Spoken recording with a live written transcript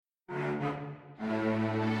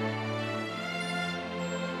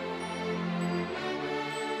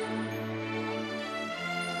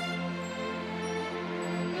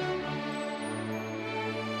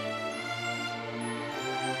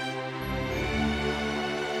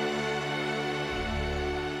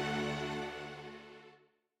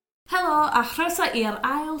a chroeso i'r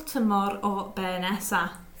ail tymor o Be Nesa.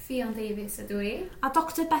 Fion Davies ydw i. A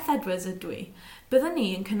Dr Beth Edwards ydw i. Byddwn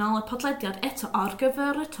ni yn cynnal y podlediad eto ar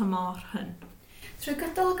gyfer y tymor hyn. Trwy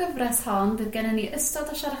gydol y gyfres hon, bydd gennym ni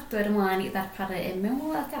ystod o siaradwyr ymlaen i ddarparu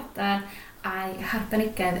ymwylodiadau a'i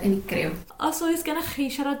harbenigedd unigryw. Os oes gennych chi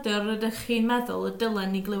siaradwyr rydych chi'n meddwl y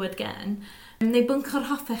dylen ni glywed gen, neu bwnc yr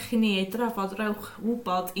hoffech chi ni ei drafod, rewch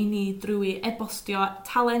wybod i ni drwy e-bostio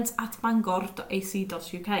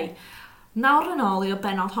talent@bangor.ac.uk. Nawr yn ôl i'r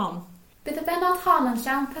benod hon. Bydd y benod hon yn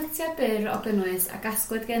llawn pytiau byr o gynnwys a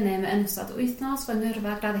gasglwyd gennym yn ystod Wythnos fy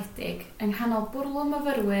Ngyrfa Raddedig yng nghanol bwrlwm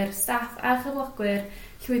myfyrwyr, staff a chyflogwyr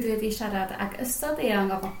llwyddiant i siarad ac ystod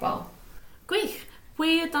eang o bobl. Gwych,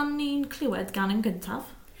 pwy ydyn ni'n clywed gan yn gyntaf?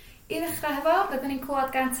 I ddechrau hefo, byddwn ni'n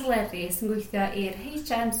clywed gan Teleri sy'n gweithio i'r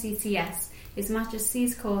HMCTS, His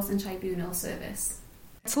Majesty's Court and Tribunal Service.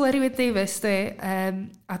 Teleri Davies,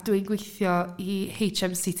 a dwi'n gweithio i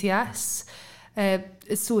HMCTS.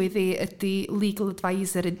 Y swydd i ydy Legal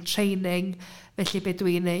Advisor in Training, felly be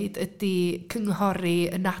dwi'n neud ydy cynghori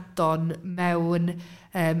y nadon mewn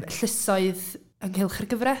llysoedd ynghylch yr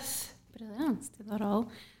gyfraith. Briliant, diddorol.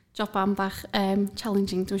 Job am bach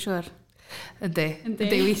challenging, dwi'n siwr. Ydy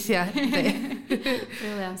weithiau.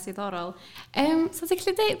 Briliant, diddorol. So ti'n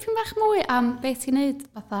gallu deud pyn bach mwy am beth ti'n neud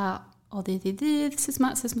fatha o ddydd i ddydd, sut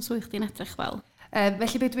mae swydd chdi'n edrych fel?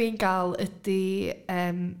 Felly be dwi'n gael ydy...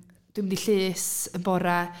 Dwi'n mynd i llys yn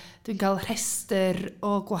bore, dwi'n cael rhestr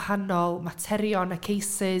o gwahanol materion a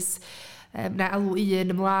cases, na alw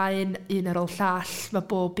un ymlaen, un ar ôl llall, mae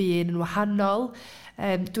bob un yn wahanol.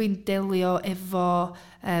 Dwi'n delio efo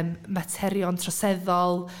materion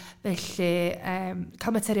troseddol, felly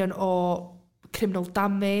cael materion o criminal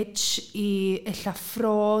damage i illa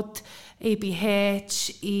ffrod,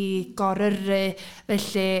 ABH, i goryrru,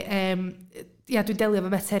 felly... dwi'n delio efo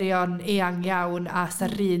materion eang iawn a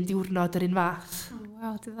sa'r un diwrnod yr un fath.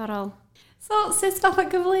 Waw, diddorol. So, sut fath o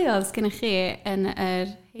gyfleoedd gennych chi yn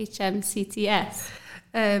yr HMCTS?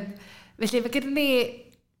 Felly, fe gyda ni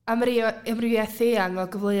amrywiaeth eang o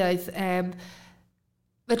gyfleoedd.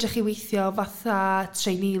 Fedrwch chi weithio fatha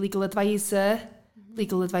trainee legal advisor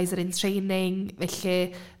in training,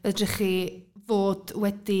 felly fedrwch chi fod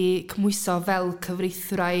wedi cymwyso fel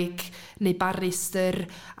cyfreithwraig neu barrister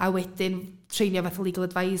a wedyn treinio fath o legal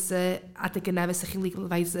advisor a dy gyna fes chi'n legal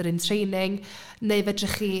advisor in training, neu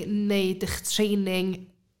fedrwch chi wneud eich training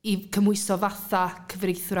i cymwyso fatha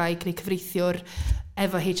cyfreithwraig neu cyfreithiwr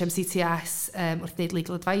efo HMCTS wrth wneud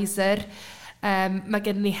legal advisor. Mae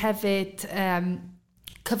gen ni hefyd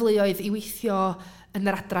cyfleoedd i weithio yn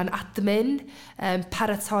yr adran admin,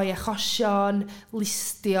 paratoi achosion,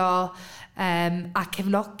 listio a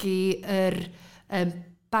cefnogi yr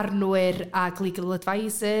barnwyr ag legal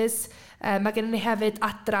advisors. Mae gen ni hefyd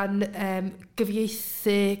adran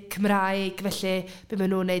gyfieithu Cymraeg, felly be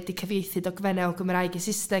maen nhw'n neud i cyfieithu dogfennau o Gymraeg i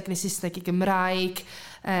Saesneg neu Saesneg i Gymraeg,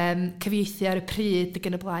 cyfieithu ar y pryd ag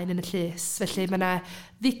yn y blaen yn y llys. Felly mae yna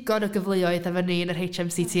ddigon o gyfleoedd efo ni yn yr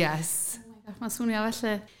HMCTS. Mae'n swnio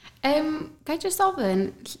felly. Gai jyst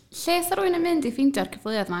ofyn, lle sa rwy'n yn mynd i ffeindio'r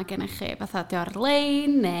cyfleoedd yma gennych chi? Fatha di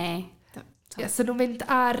ar-lein neu... So nhw'n mynd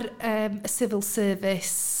ar y Civil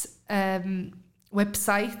Service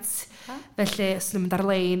website, felly os nhw'n mynd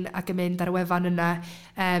ar-lein ac yn mynd ar y wefan yna,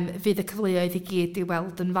 fydd y cyfleoedd i gyd i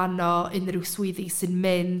weld yn fano unrhyw swyddi sy'n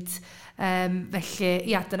mynd. Felly,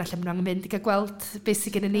 dyna lle maen nhw'n mynd i gael gweld beth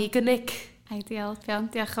sydd gen ni gynnig. Ideal,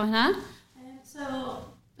 diolch am hynna. So,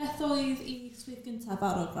 beth oedd i swydd gyntaf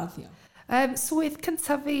ar ôl graddio? Swydd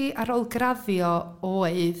cyntaf fi ar ôl graddio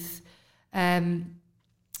oedd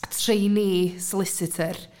trainee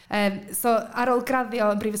solicitor. So, ar ôl graddio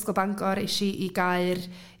yn Brifysgol Bangor, eisiau i gair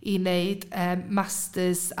i wneud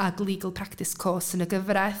Masters ag Legal Practice course yn y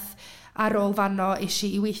gyfraith. Ar ôl fanno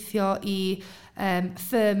eisiau i weithio i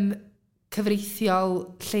ffyrm cyfreithiol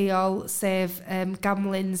lleol, sef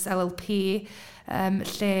Gamlins LLP,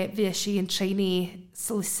 lle fi eisiau yn trainee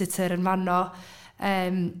solicitor yn fanno.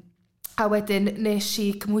 A wedyn nes i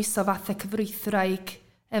cymwyso fath o cyfreithwraig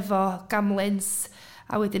efo Gamlins.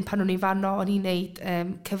 A wedyn pan o'n i'n fanno, o'n i'n neud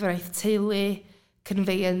cyfraith teulu,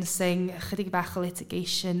 conveyancing, chydig bach o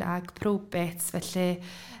litigation ag probate, felly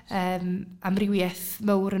amrywiaeth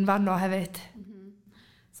mawr yn fanno hefyd.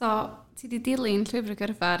 So, ti di dilyn llwybr y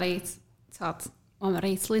gyrfa reit, mae'n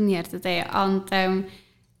reit linier dydy, ond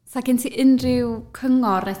sa gen ti unrhyw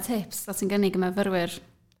cyngor neu tips da ti'n gynnig y myfyrwyr?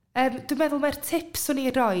 Dwi'n meddwl mae'r tips o'n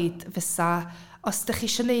i roed fysa, os ydych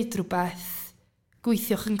chi eisiau gwneud rhywbeth,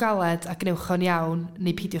 gweithiwch yn galed a gnewch o'n iawn,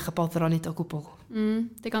 neu peidiwch a boddro nid o gwbl.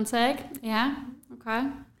 Digon teg, ia, oce.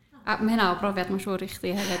 A mae hynna o brofiad mae'n siŵr i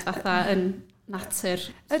chdi hefyd fatha yn natur.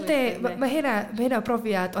 Ydy, mae hynna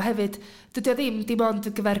brofiad o hefyd, dydy o ddim dim ond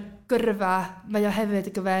y gyfer gyrfa, mae o hefyd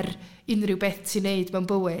y gyfer unrhyw beth ti'n neud mewn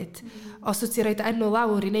bywyd. Os wyt ti'n rhaid enw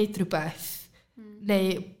lawr i neud rhywbeth,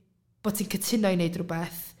 neu bod ti'n cytuno i neud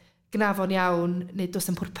rhywbeth, gnafo'n iawn, neu does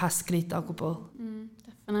yn pwrpas gwneud o gwbl.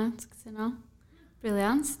 Definite, cytuno.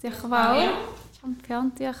 Briliant, diolch yn fawr.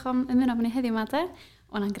 Champion, diolch am ymuno efo ni heddiw yma, de.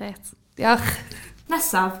 O'na'n gret. Diolch.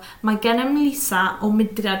 Nesaf, mae gennym Lisa o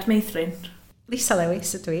Mudiad Meithrin. Lisa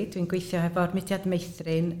Lewis ydw i. Dwi'n gweithio efo'r Mudiad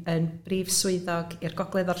Meithrin yn brif swyddog i'r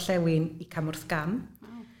Gogledd Orllewin i Camwrth Gam.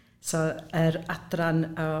 So, yr adran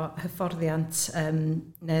o hyfforddiant,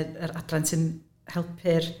 neu'r adran sy'n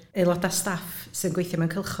helpu'r aelodau staff sy'n gweithio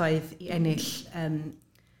mewn cylchoedd i ennill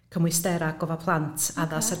cymwystera gofal plant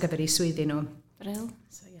addas ar gyfer eu swyddi nhw. Bril.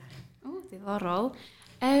 So, yeah. O, diddorol.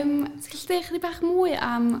 Ti'n gallu dweud chydig bach mwy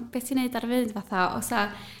am beth ti'n neud ar y funud fatha? Osa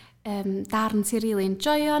darn ti'n really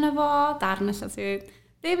enjoyo yna fo, darn allan ti'n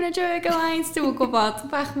ddim yn enjoyo gymaint, dwi'n gwybod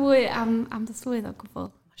bach mwy am dy swydd o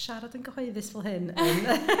gwbl. Siarad yn gyhoeddus fel hyn,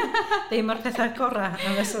 ddim o'r pethau gorau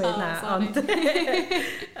am y swydd na, ond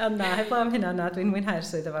na, heblaw am hynna na, dwi'n mwynhau'r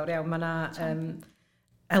swydd o fawr iawn. Mae yna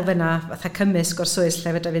elfenna fatha cymysg o'r swydd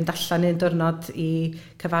lle fedra fynd allan un diwrnod i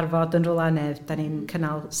cyfarfod yn rwla neu da ni'n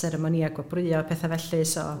cynnal seremonia gwobrwyo pethau felly,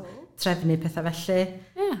 so trefnu pethau felly,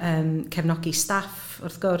 cefnogi staff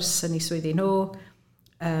wrth gwrs yn ei swyddi nhw.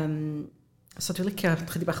 So dwi'n licio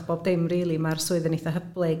chydig bach bob dim, really. Mae'r swydd yn eitha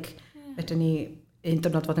hyblyg. Fedra ni un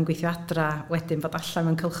diwrnod fod yn gweithio adra, wedyn fod allan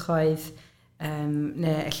mewn cylchoedd,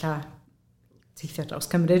 neu ella teithio draws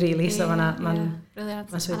Cymru, really. So mae'n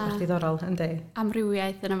swydd bach diddorol, yndi.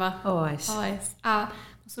 Amrywiaeth yna fo. Oes. A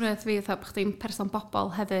swniodd fi fatha bod chdi'n person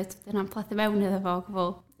bobl hefyd, dyna'n plethu mewn iddo fo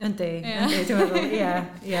gwbl. Yndi, dwi'n meddwl, ie,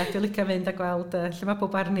 dwi'n licio fynd a gweld lle mae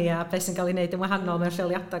bob arni a beth sy'n cael ei wneud yn wahanol mewn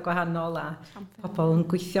lleoliadau gwahanol a pobl yn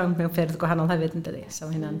gweithio mewn ffyrdd gwahanol hefyd, ynddi. So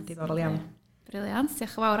hynna'n diddorol iawn. Briliant,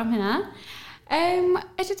 diolch yn fawr am hynna.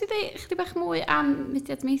 Edrych ti dweud chydig bach mwy am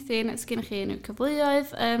Mudiad Meithrin, os gennych chi unrhyw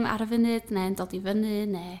cyfleoedd ar y funud, neu'n dod i fyny,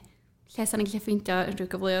 neu lle sa'n ni'n gallu ffeindio unrhyw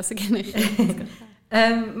cyfleoedd sy'n gennych chi?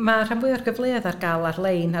 Mae rhan fwy o'r gyfleoedd ar gael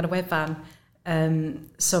ar-lein ar y wefan,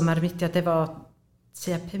 so mae'r mudiad efo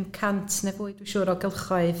tua 500 neu fwy, dwi'n siŵr, o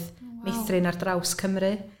gylchoedd meithrin ar draws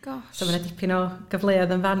Cymru. So mae yna dipyn o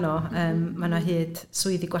gyfleoedd yn fanno. Mae yna hyd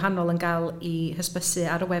swyddi gwahanol yn cael i hysbysu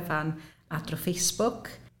ar y wefan a drwy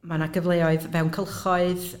Facebook. Mae yna gyfleoedd fewn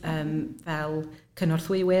cylchoedd fel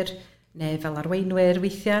cynorthwywyr neu fel arweinwyr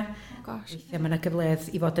weithiau. Weithiau mae yna gyfleoedd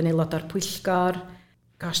i fod yn aelod o'r pwyllgor.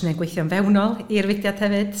 Neu'n gweithio'n fewnol i'r fudiad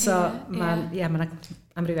hefyd. So mae yna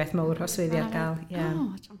amrywiaeth mawr o swyddi ar gael.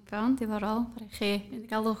 Champion, diddorol. Rhaid chi mynd i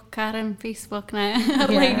gael look ar Facebook neu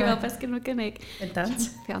ar-lein i fel beth gen nhw gynnig. Bendant.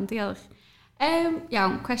 Champion, diolch.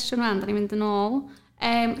 Iawn, cwestiwn rhan, da ni'n mynd yn ôl.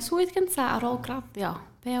 Swydd gyntaf ar ôl graddio,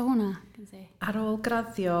 be o hwnna? Ar ôl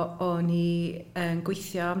graddio, o'n i yn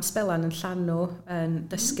gweithio am sbelan yn Llanw yn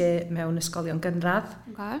dysgu mewn ysgolion gynradd.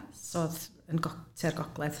 So, yn tua'r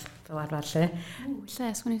gogledd fel arfer lle.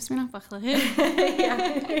 Lle, swn i'n smyn abach lle.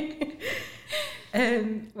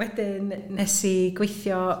 Wedyn, nes i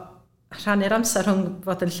gweithio rhannu'r amser rhwng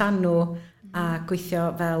fod yn Llanw a gweithio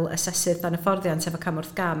fel asesydd dan y fforddiant efo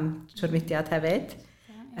Camwrth Gam trwy'r mudiad hefyd.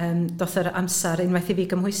 Doth yr amser unwaith i fi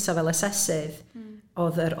gymhwyso fel asesydd,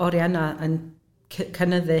 oedd yr oriau yna yn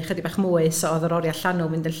cynyddu chydig bach mwy, so oedd yr oriau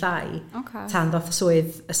Llanw mynd yn llai. Tan ddoth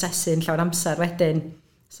swydd asesu'n llawn amser wedyn.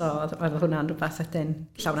 So oedd hwnna'n rhywbeth wedyn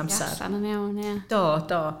llawn amser. Allan yn iawn, ie. Do.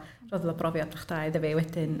 Roedd o brofiad bach da iddo fi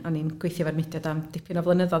wedyn. O'n i'n gweithio fe'r mudiad am dipyn o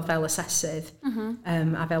flynyddoedd fel asesydd.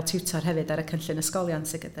 A fel tutor hefyd ar y cynllun ysgolion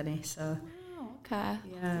sydd gyda ni.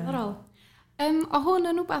 Diddorol. O hwn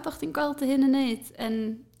yn rhywbeth o'ch ti'n gweld y hyn yn neud yn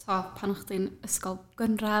pan o'ch ti'n ysgol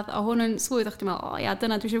gynradd, o hwn yn swydd o'ch ti'n meddwl,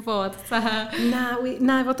 dyna dwi eisiau bod.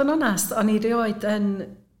 Na, fod yn onast, o'n i rioed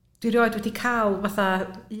wedi cael fatha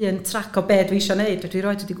un trac o be dwi eisiau neud, dwi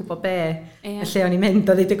rioed wedi gwybod be, lle o'n i'n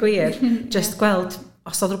mynd o ddweud y gwir. Just gweld,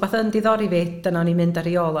 os oedd rhywbeth yn diddori fi, dyna o'n i'n mynd ar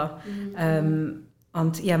ei ôl o.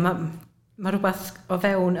 Ond mae rhywbeth o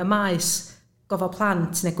fewn y maes gofal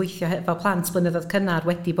plant neu gweithio efo plant blynyddoedd cynnar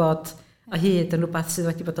wedi bod o hyd yn rhywbeth sydd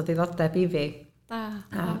wedi bod o ddiddordeb i fi.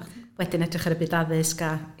 Wedyn edrych ar y byd addysg a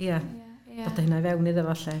dod hynna i fewn iddo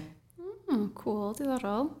fo lle. Cool,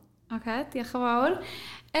 diddorol. Diolch yn fawr.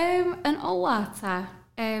 Yn ola ta,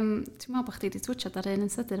 dwi'n meddwl bod chdi wedi twtchad ar un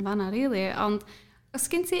yn sydyn fanna, really, ond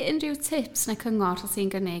os gen ti unrhyw tips neu cyngor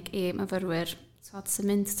sy'n gynnig i myfyrwyr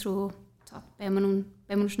sy'n mynd trwy be maen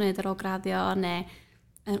nhw'n gwneud ar ôl graddio neu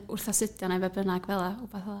wrth astudio neu be bynnag fel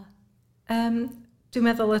yna? Dwi'n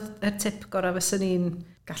meddwl y tip gorau fyswn ni'n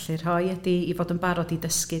gallu rhoi ydy i fod yn barod i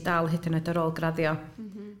dysgu dal hyd yn oed ar ôl graddio.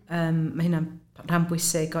 Mae hynna'n rhan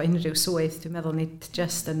bwysig o unrhyw swydd, dwi'n meddwl nid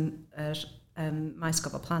just yn maes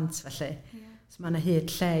gofal plant felly. So mae yna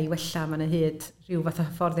hyd lle i wella, mae yna hyd rhyw fath o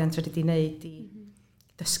hyfforddiant wedi di wneud i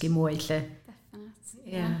dysgu mwy lle.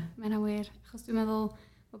 Definite. Mae yna wir. Achos dwi'n meddwl,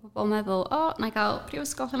 mae pobl meddwl, na i gael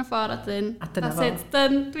prifysgol yn y ffordd a dyn. A dyna fo.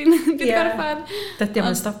 Dwi'n gorffen. Dydy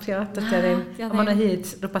o'n stopio, dydy ddim. Ond mae yna hyd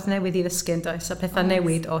rhywbeth newydd i ddysgu yn does, a pethau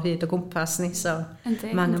newid o hyd o gwmpas ni, so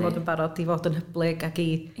mae yna fod yn barod i fod yn hyblyg ac i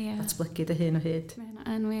datblygu dy hun o hyd. Mae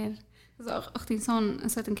yna yn wir. O'ch ti'n sôn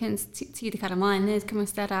yn sydyn cynt, ti wedi cael ymlaen neud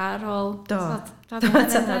cymwystera ar ôl... Do.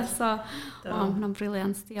 So, hwnna'n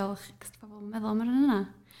briliant, diolch. Cos pobl yn meddwl am yna.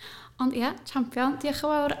 Ond champion, diolch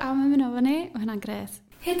yn fawr am ymuno fo ni, mae hwnna'n gret.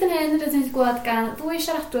 Hyd yn hyn, rydym wedi gweld gan ddwy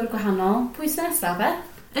siaradwyr gwahanol. Pwy sy'n nesaf, fe?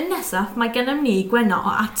 Yn nesaf, mae gennym ni Gwenno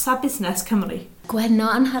o Atsa Busnes Cymru.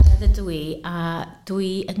 Gwenno Anharedd ydw i, a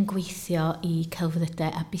dwi yn gweithio i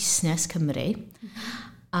celfyddydau a busnes Cymru.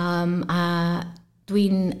 A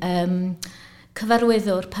dwi'n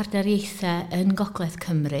cyfarwyddwr partneriaethau yn Gogledd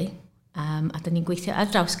Cymru, a dyn ni'n gweithio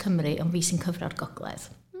ar draws Cymru, ond fi sy'n cyfro'r Gogledd.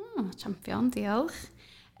 Champion, diolch.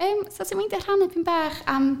 So ti'n mynd i rhannu pyn bach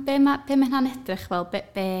am be mae hynna'n edrych fel,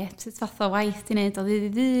 sut fath o waith ti'n neud o ddydd i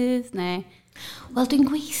ddydd, neu? Wel, dwi'n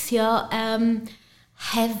gweithio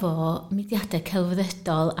hefo mudiadau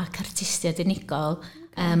celfyddydol ac artistiaid unigol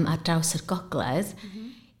ar draws yr Gogledd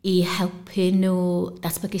i helpu nhw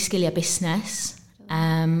datblygu sgiliau busnes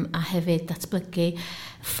a hefyd datblygu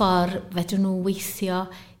ffordd fedrwn nhw weithio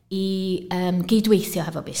i gydweithio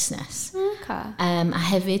hefo busnes. A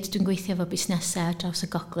hefyd dwi'n gweithio efo busnesau draws y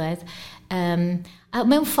Gogledd. A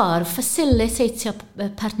mewn ffordd, faciliteitio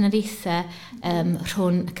partneriaethau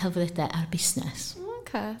rhwng y celfyddydau a'r busnes.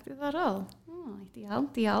 Diddorol.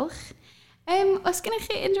 Diolch. Oes gennych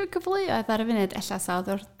chi unrhyw gyfleoedd ar y funud ella sa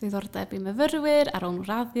ddiddordeb i myfyrwyr ar ôl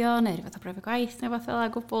nhw raddio neu rhywbeth o brif y gwaith neu fath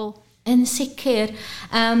fel gwbl? Yn sicr.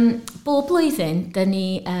 Bob blwyddyn, dyn ni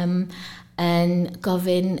yn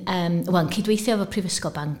gofyn, cydweithio efo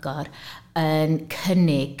Prifysgol Bangor yn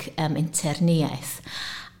cynnig interniaeth.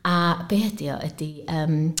 A be ydy o? Ydy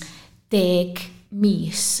 10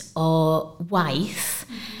 mis o waith,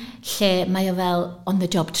 lle mae o fel on the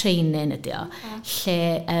job training ydy o, lle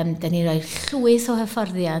da ni'n rhoi llwyth o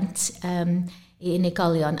hyfforddiant i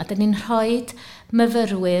unigolion, a da ni'n rhoi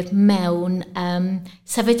myfyrwyr mewn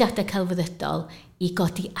sefydliadau celfyddydol i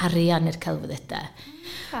godi arian i'r celfyddydau.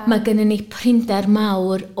 Mae gennym ni prinder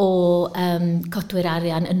mawr o codwyr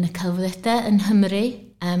arian yn y celfyddydau yn Hymru,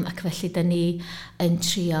 ac felly da ni yn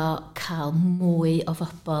trio cael mwy o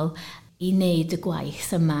bobl i wneud y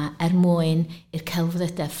gwaith yma mwyn i'r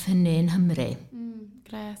celfyddydau ffynnu yn Hymru.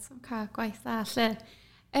 Gret, gwaith dda, lle.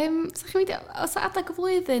 So chi'n mynd, os adag y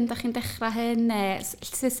flwyddyn, da chi'n dechrau hyn, neu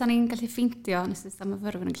sut da ni'n gallu ffeindio, neu sut da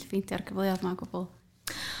myfyrwyr yn gallu ffeindio ar gyfleoedd yma o gwbl?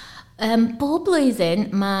 Bob blwyddyn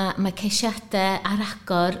mae ceisiadau ar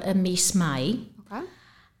agor y mis Mai.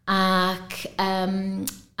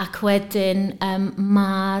 Ac wedyn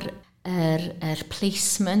mae'r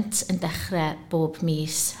placement yn dechrau bob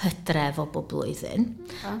mis Hydref o bob blwyddyn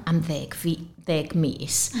am 10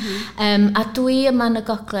 mis. A dwi yma yn y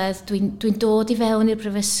Gogledd, dwi'n dod i fewn i'r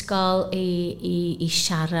brifysgol i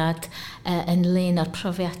siarad ynglyn o'r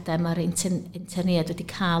profiadau mae'r interniad wedi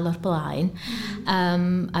cael o'r blaen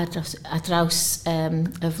ar draws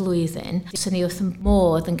y flwyddyn. So ni wrth y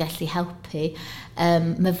modd yn gallu helpu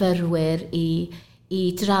myfyrwyr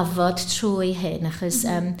i drafod trwy hyn, achos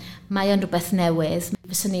mae o'n rhywbeth newydd.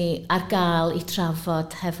 Fyswn ni ar gael i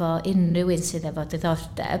drafod hefo unrhyw un sydd efo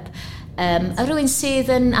diddordeb. A rhywun sydd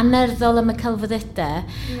yn anerddol am y celfyddydau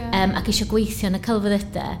ac eisiau gweithio yn y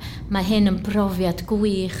celfyddydau, mae hyn yn brofiad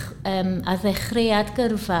gwych a ddechreuad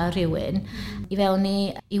gyrfa rhywun i fewn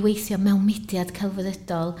i weithio mewn mudiad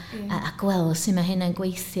celfyddydol a gweld sut mae hyn yn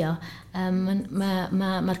gweithio.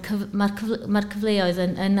 Mae'r cyfleoedd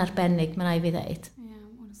yn arbennig, mae'n rhaid fi ddeud.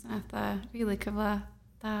 Rili cyfle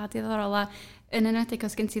da, diddorol a yn enwedig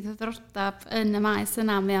os gen ti ddiddordeb yn y maes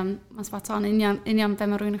yna, mae'n spot on union be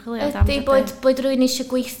mae rhywun yn chwilio am. Ydy bod rhywun eisiau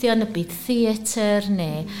gweithio yn y byd theatr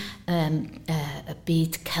neu y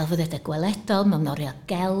byd celfyddydau gweledol, mewn oriau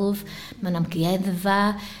gelf, mewn amgueddfa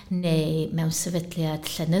neu mewn sefydliad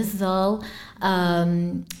llenyddol,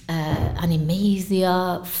 animeiddio,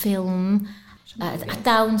 ffilm, a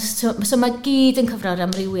dawns. So mae gyd yn cyfro'r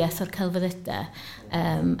amrywiaeth o'r celfyddydau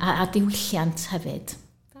a diwylliant hefyd.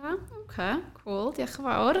 Cool, diolch yn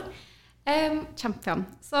fawr. Champion.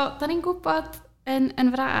 So, da ni'n gwybod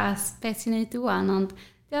yn fras beth ti'n neud dwi'n, ond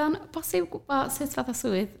diolch yn bosib gwybod sut fath o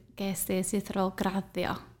swydd ges ti sydd ar ôl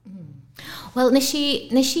graddio? Wel, nes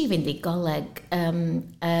i fynd i goleg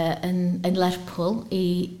yn Lerpwl i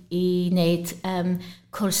wneud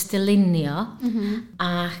cwrs dylunio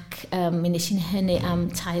ac mi nes i'n hynny am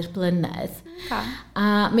 3 blynedd.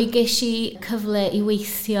 A mi ges i cyfle i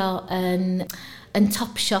weithio yn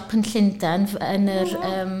Topshop yn Llundain yn yr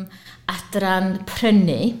adran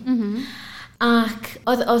prynu. Ac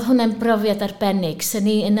oedd hwnna'n brofiad arbennig, so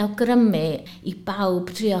ni yn awgrymu i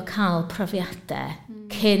bawb drio cael profiadau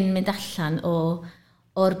cyn mynd allan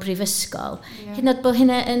o'r brifysgol. Hyd yn oed bod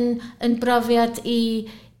hynna yn brofiad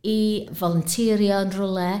i volunteerio yn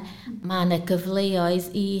rhywle, mae yna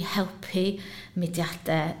gyfleoedd i helpu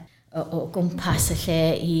mudiadau o gwmpas y lle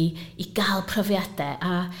i gael profiadau.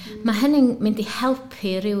 A mae hynny'n mynd i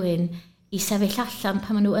helpu rhywun i sefyll allan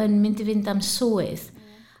pan maen nhw yn mynd i fynd am swydd.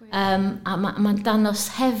 A mae'n danos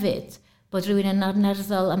hefyd bod rhywun yn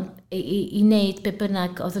arnerddol i wneud be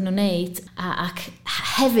bynnag oedden nhw'n wneud ac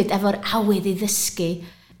hefyd efo'r awydd i ddysgu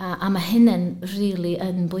a mae hynny'n really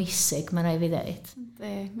yn bwysig, mae'n rhaid fi ddweud.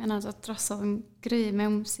 Mae'n drosodd yn gry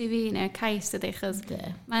mewn CV neu cais ydy, chos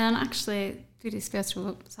mae'n actually, dwi wedi sbio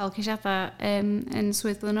trwy sawl ceisiadau yn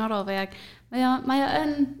swydd blaenorol fi, ac mae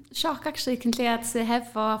o'n sioc actually cynlliad sydd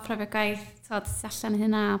hefo profiad gwaith, allan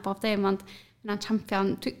hynna a bob dim, ond yna'n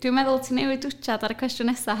champion. Dwi'n meddwl ti'n newid dwtiad ar y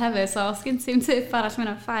cwestiwn nesaf hefyd, so os gen ti'n tip arall,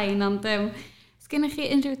 mae'n ffain, ond sgyn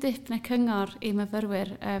chi unrhyw dip neu cyngor i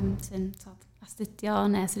myfyrwyr sy'n astudio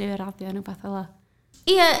neu sy'n ei radio neu beth fel?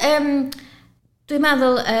 Ie, dwi'n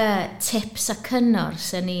meddwl tips a cyngor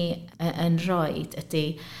sy'n ni yn rhoi ydy,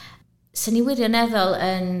 sy'n ni wirioneddol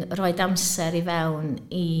yn rhoi amser i fewn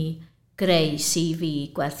i greu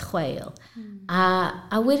CV gwerth chweil.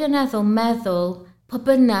 A wirioneddol meddwl po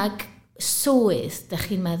bynnag swydd ydych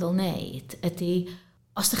chi'n meddwl wneud ydy,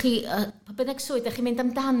 os ydych chi, pa bynnag swydd ydych chi'n mynd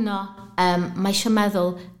amdano, mae eisiau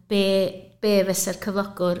meddwl be fysa'r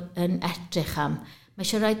cyflogwr yn edrych am. Mae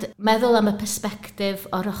eisiau meddwl am y persbectif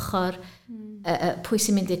o'r ochr pwy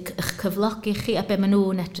sy'n mynd i'ch cyflogi chi a be maen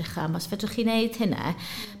nhw'n edrych am. Os fedrwch chi wneud hynna,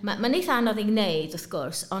 mae'n eitha anodd i wneud wrth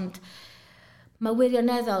gwrs, ond mae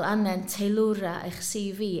wirioneddol anen teilwra eich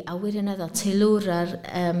CV a wirioneddol teilwra'r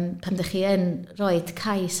pan ydych chi yn rhoi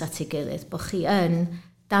cais at ei gilydd, bod chi yn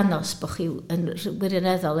danos, bod chi yn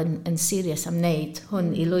wirioneddol yn serious am wneud hwn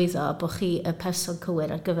i lwyddo, bod chi y person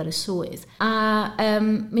cywir ar gyfer y swydd. A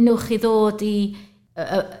mynwch chi ddod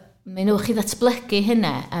mynwch chi ddatblygu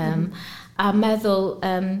hynna a meddwl,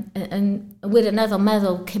 wirioneddol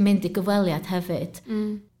meddwl cyn mynd i gyfweliad hefyd.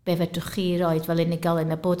 Be fedrwch chi roed fel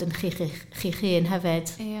unigolyn a bod yn chi hun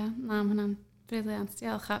hefyd. Ie, na, hwnna'n briliant.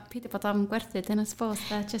 Diolch, a peidio bod am gwerthu dyn ysbos,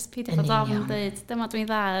 just peidio bod am dweud, dyma dwi'n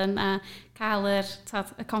dda yn a cael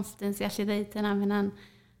y confidence i allu dweud yna, hwnna'n,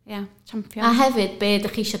 champion. A hefyd, be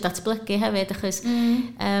ydych chi eisiau datblygu hefyd, achos,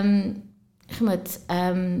 chymod,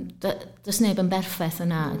 does neb yn berffaith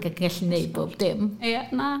yna ac yn gallu gwneud bob dim. Ie,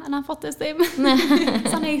 yna ffodus dim.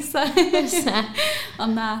 Sa neisa.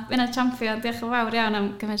 Ond na, fyna champion, diolch yn fawr iawn am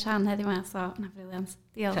gymryd sian heddi yma, so na briliant.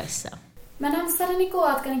 Diolch. Croeso. Mae'n amser yn ei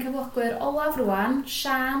glwad gan ein cyflogwyr olaf rwan,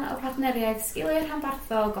 Sian o partneriaeth sgiliau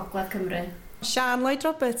rhanbarthol Gogledd Cymru. Sian Lloyd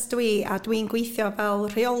Roberts a dwi'n gweithio fel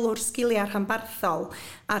rheolwr sgiliau rhanbarthol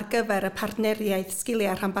ar gyfer y partneriaeth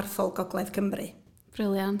sgiliau rhanbarthol Gogledd Cymru.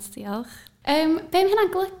 Briliant, diolch. Be mae hynna'n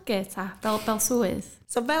golygu ta, fel swydd?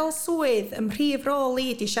 So fel swydd, prif rôl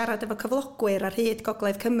i di siarad efo cyflogwyr ar hyd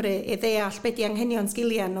Gogledd Cymru i ddeall be di anghenion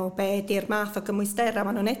sgiliau nhw, be di'r math o gymwystera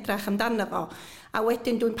maen nhw'n edrach amdano fo. A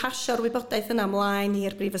wedyn dwi'n pasio'r wybodaeth yna ymlaen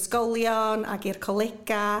i'r brifysgolion ac i'r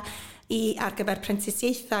colega ar gyfer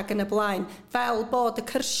prentisiaethau ac yn y blaen, fel bod y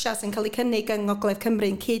cyrsia sy'n cael ei cynnig yng Ngogledd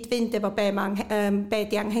Cymru'n cyd-fynd efo be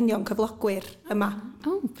di anghenion cyflogwyr yma.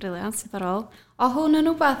 Briliant, sydd ar ôl. O hwn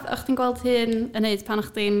yn wbeth, o'ch ti'n gweld hyn yn neud pan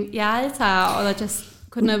o'ch ti'n iau ta, oedd o just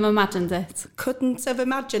couldn't have imagined it? Couldn't have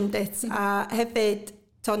imagined it, a hefyd,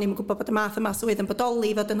 to'n i'n gwybod bod y math yma swydd yn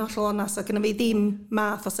bodoli fod yn hollol onast, ac yna fi ddim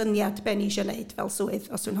math o syniad be ni eisiau gwneud fel swydd,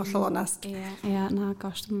 os dwi'n hollol onast. Ie, na,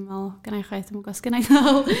 gosh, dwi'n meddwl, gynnau chwaith, dwi'n gwybod gynnau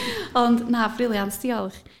ddol, ond na, briliant,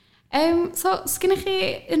 diolch. So, sgynnych chi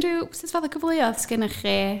unrhyw sut fath o gyfleoedd sgynnych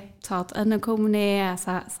chi yn y cwmni a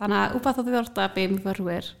sa na wbeth o ddiddordeb i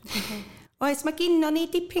myfyrwyr? Oes, mae gynnon ni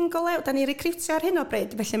dipyn go lew, da ni recriwtio ar hyn o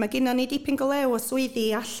bryd, felly mae gynnon ni dipyn go lew o swyddi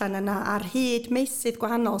allan yna ar hyd meysydd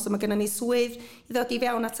gwahanol, so mae gynnon ni swydd i ddod i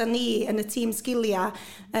fewn ata ni yn y tîm sgilia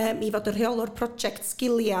i fod y rheolwr prosiect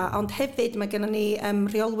sgilia, ond hefyd mae gynnon ni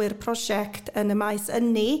rheolwyr prosiect yn y maes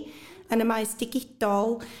ynni, yn y maes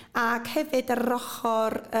digidol, ac hefyd ar yr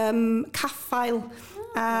ochr caffael.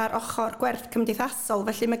 ar ochr gwerth cymdeithasol,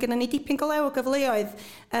 felly mae gennym ni dipyn golew o gyfleoedd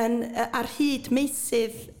ar hyd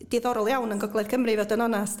meysydd diddorol iawn yn Gogledd Cymru, fod yn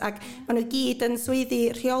onast, ac maen nhw gyd yn swyddi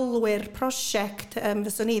rheolwyr prosiect,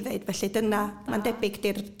 fyswn i ddeud, felly dyna, mae'n debyg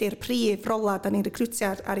di'r prif rola da ni'n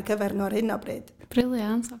recrwtio ar ei cyfer nhw ar hyn o bryd.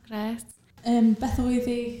 Briliant, o gret. Beth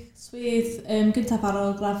oedd ei swydd gyntaf ar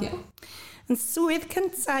ôl graddio? Yn swydd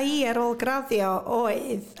cyntaf i ar ôl graddio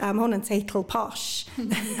oedd, hwn yn teitl posh,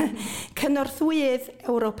 cynorthwydd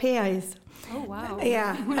Ewropeaidd. Oh, wow. Ia,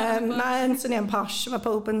 mae'n swnio'n posh, mae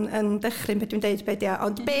pob yn dychryn beth dwi'n deud beth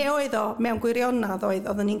ond be oedd o mewn gwirionedd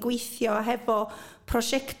oedden ni'n gweithio hefo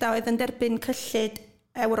prosiectau oedd yn derbyn cyllid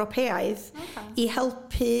Ewropeaidd i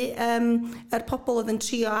helpu yr pobl oedd yn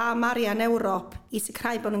trio am arian Ewrop i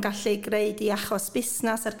sicrhau bod nhw'n gallu gwneud i achos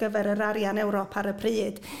busnes ar gyfer yr arian Ewrop ar y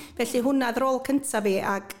pryd. Felly hwnna ddrol cyntaf fi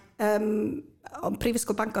ac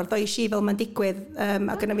Prifysgol Bangor ddoes i fel mae'n digwydd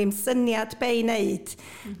ac yna fi'n syniad be i wneud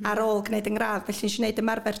ar ôl gwneud yn gradd. Felly nes i wneud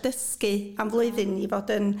ymarfer dysgu am flwyddyn i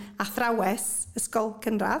fod yn athrawes ysgol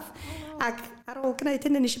cynradd. Ac ar ôl gwneud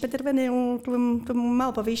hynny nes i benderfynu, dwi'n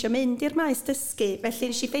meddwl bod fi eisiau mynd i'r maes dysgu.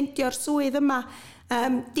 Felly nes i ffeindio'r swydd yma.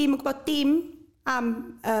 Dim yn gwybod dim am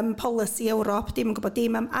polisi Ewrop, dim yn gwybod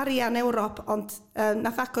dim am arian Ewrop, ond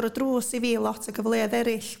nath agor y drws i fi lot o gyfleoedd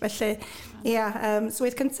eraill. Felly,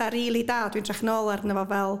 swydd cyntaf rili da, dwi'n drach nôl arno fo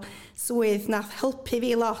fel swydd nath helpu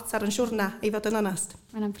fi lot ar yn siwrna, i fod yn onest.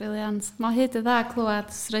 Mae'n briliant. Mae hyd y dda clywed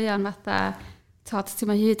straeon fatha, ti'n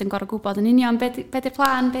mae hyd yn gorau gwybod yn union be di'r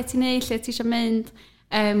plan, be ti'n neud, lle ti eisiau mynd.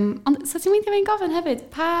 Ond so ti'n mynd i fi'n gofyn hefyd,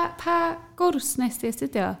 pa gwrs nes ti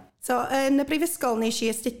astudio? So, yn y brifysgol nes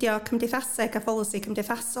i astudio cymdeithaseg a pholisi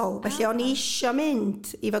cymdeithasol. Felly, o'n i eisiau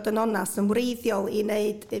mynd, i fod yn onast, yn wreiddiol i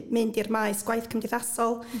mynd i'r maes gwaith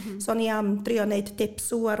cymdeithasol. So, o'n i am drio wneud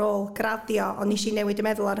dipsw ar ôl graddio, ond nes i newid y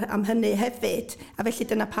meddwl am hynny hefyd. A felly,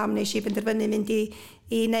 dyna pam nes i benderfynu mynd i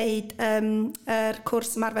wneud yr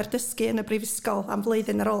cwrs ymarfer dysgu yn y brifysgol am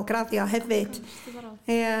flwyddyn ar ôl graddio hefyd.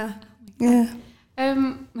 Mae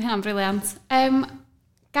hynna'n briliant.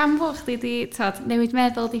 Gan fod chdi di newid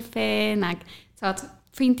meddwl di ffyn ac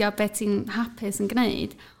ffeindio beth ti'n hapus yn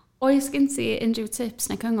gwneud, oes gen ti unrhyw tips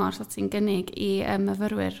neu cyngor sa ti'n gynnig i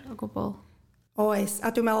myfyrwyr o gwbl? Oes,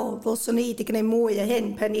 a dwi'n meddwl ddylswn i wedi gwneud mwy o hyn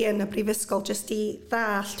pen i yn y prifysgol jyst i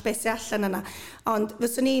ddallt beth sy'n allan yna. Ond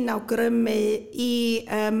fyswn i'n awgrymu i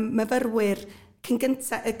myfyrwyr cyn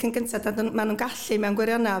gyntaf, maen nhw'n gallu mewn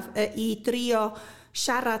gwirionedd i drio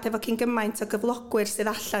siarad efo cyn gymaint o gyflogwyr sydd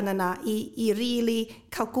allan yna i really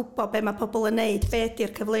cael gwybod be mae pobl yn neud, be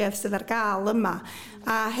ydy'r cyfleoedd sydd ar gael yma.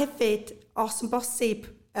 A hefyd, os yn bosib,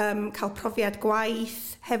 cael profiad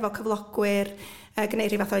gwaith hefo cyflogwyr,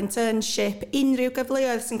 gwneud rhyw fath o internship, unrhyw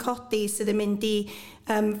gyfleoedd sy'n codi sydd yn mynd i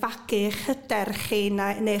fagu eich hyder chi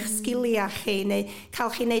neu'ch sgiliau chi neu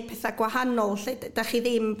cael chi wneud pethau gwahanol lle da chi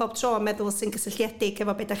ddim bob tro yn meddwl sy'n gysylltiedig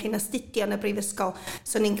efo beth da chi'n astudio yn y brifysgol.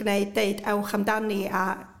 So ni'n deud ewch amdani a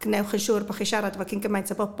gnewch yn siŵr bod chi siarad efo cyn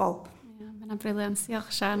gymaint o bobl. Mae'n briliant.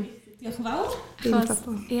 Diolch, Sian. Diolch yn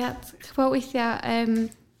fawr. Ie, chybod weithiau,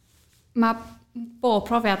 mae bob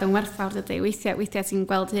profiad yn werthfawr dydy. Weithiau ti'n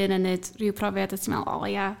gweld hyn yn neud rhyw profiad a ti'n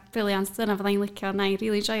meddwl, briliant, dyna fyddai'n licio, na i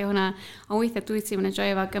really joio hwnna. Ond weithiau dwi ti'n mynd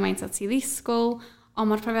joio fo gymaint o ti ddisgwyl, ond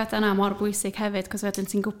mae'r profiad yna mor bwysig hefyd, cos wedyn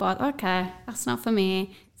ti'n gwybod, that's not for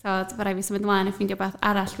me. So, fe rai fi symud ymlaen a ffeindio beth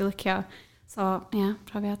arall fi licio. So,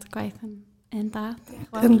 profiad gwaith yn da.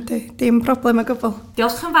 Dim problem o gwbl.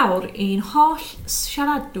 Diolch yn fawr i'n holl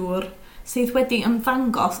siaradwr sydd wedi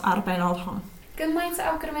ymddangos ar benod hon. Gymaint o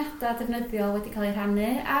awgrymiadau defnyddiol wedi cael ei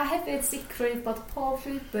rhannu a hefyd sicrwydd bod pob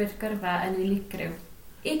llwybr gyrfa yn unigryw.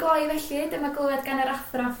 I gloi felly, dyma glywed gan yr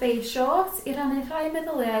athro Faye Short i rannu rhai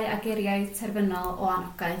meddyliau a geiriau terfynol o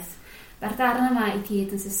anogaeth. Mae'r darn yma i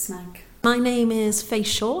gyd yn Saesneg. My name is Faye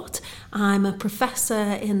Short. I'm a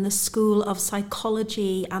professor in the School of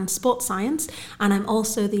Psychology and Sports Science, and I'm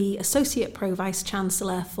also the Associate Pro Vice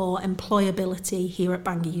Chancellor for Employability here at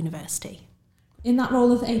Bangor University. In that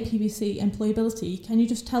role of APVC Employability, can you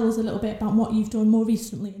just tell us a little bit about what you've done more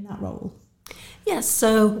recently in that role? Yes,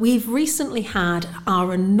 so we've recently had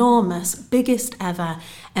our enormous, biggest ever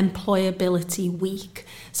Employability Week.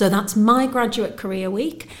 So that's my graduate career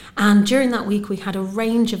week, and during that week we had a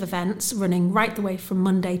range of events running right the way from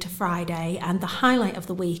Monday to Friday, and the highlight of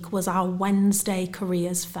the week was our Wednesday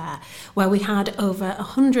Careers Fair, where we had over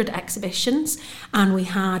 100 exhibitions and we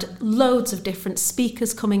had loads of different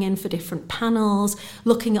speakers coming in for different panels,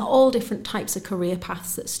 looking at all different types of career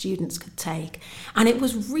paths that students could take. And it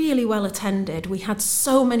was really well attended. we had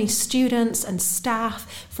so many students and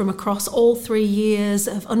staff from across all 3 years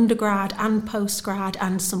of undergrad and postgrad,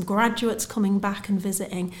 and some graduates coming back and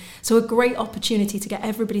visiting. So a great opportunity to get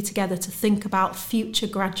everybody together to think about future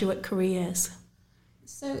graduate careers.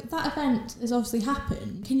 So that event has obviously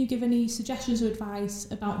happened. Can you give any suggestions or advice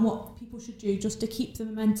about what people should do just to keep the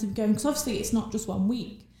momentum going? Because obviously it's not just 1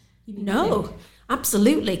 week. No,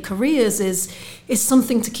 absolutely. Careers is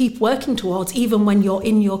something to keep working towards, even when you're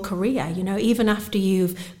in your career. You know, even after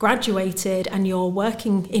you've graduated and you're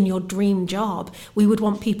working in your dream job, we would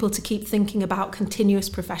want people to keep thinking about continuous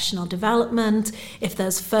professional development, if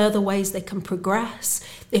there's further ways they can progress,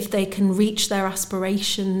 if they can reach their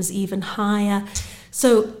aspirations even higher.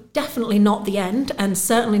 So definitely not the end, and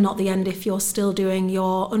certainly not the end if you're still doing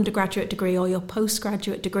your undergraduate degree or your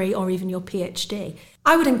postgraduate degree or even your PhD.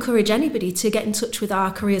 I would encourage anybody to get in touch with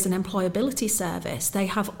our Careers and Employability Service. They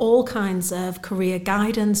have all kinds of career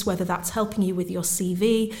guidance, whether that's helping you with your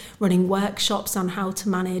CV, running workshops on how to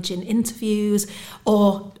manage in interviews,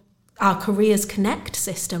 or our Careers Connect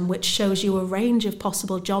system, which shows you a range of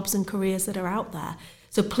possible jobs and careers that are out there.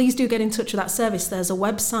 So please do get in touch with that service. There's a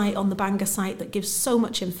website on the Bangor site that gives so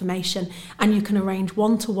much information, and you can arrange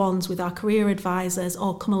one-to-ones with our career advisors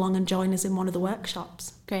or come along and join us in one of the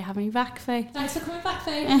workshops. Great having you back, Faye. Thanks for coming back,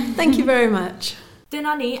 Faye. Thank you very much.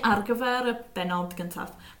 Dyna ni ar gyfer y benod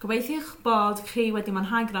gyntaf. Gobeithiwch bod chi wedi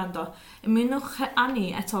mwynhau gwrando. Ymunwch â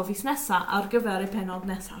ni eto fis nesaf ar gyfer y benod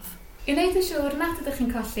nesaf. I wneud yn siŵr nad ydych chi'n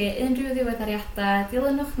colli unrhyw ddiweddariadau,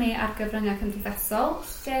 dilynwch ni ar gyfryngau cymdeithasol,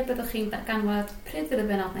 lle byddwch chi'n darganfod pryd fydd y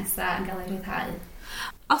benod nesaf yn cael ei ryddhau.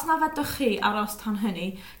 Os na fedwch chi aros tan hynny,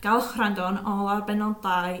 gawch rhando'n ôl ar benod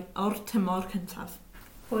 2 o'r tymor cyntaf.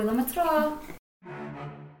 Hwyl am y tro!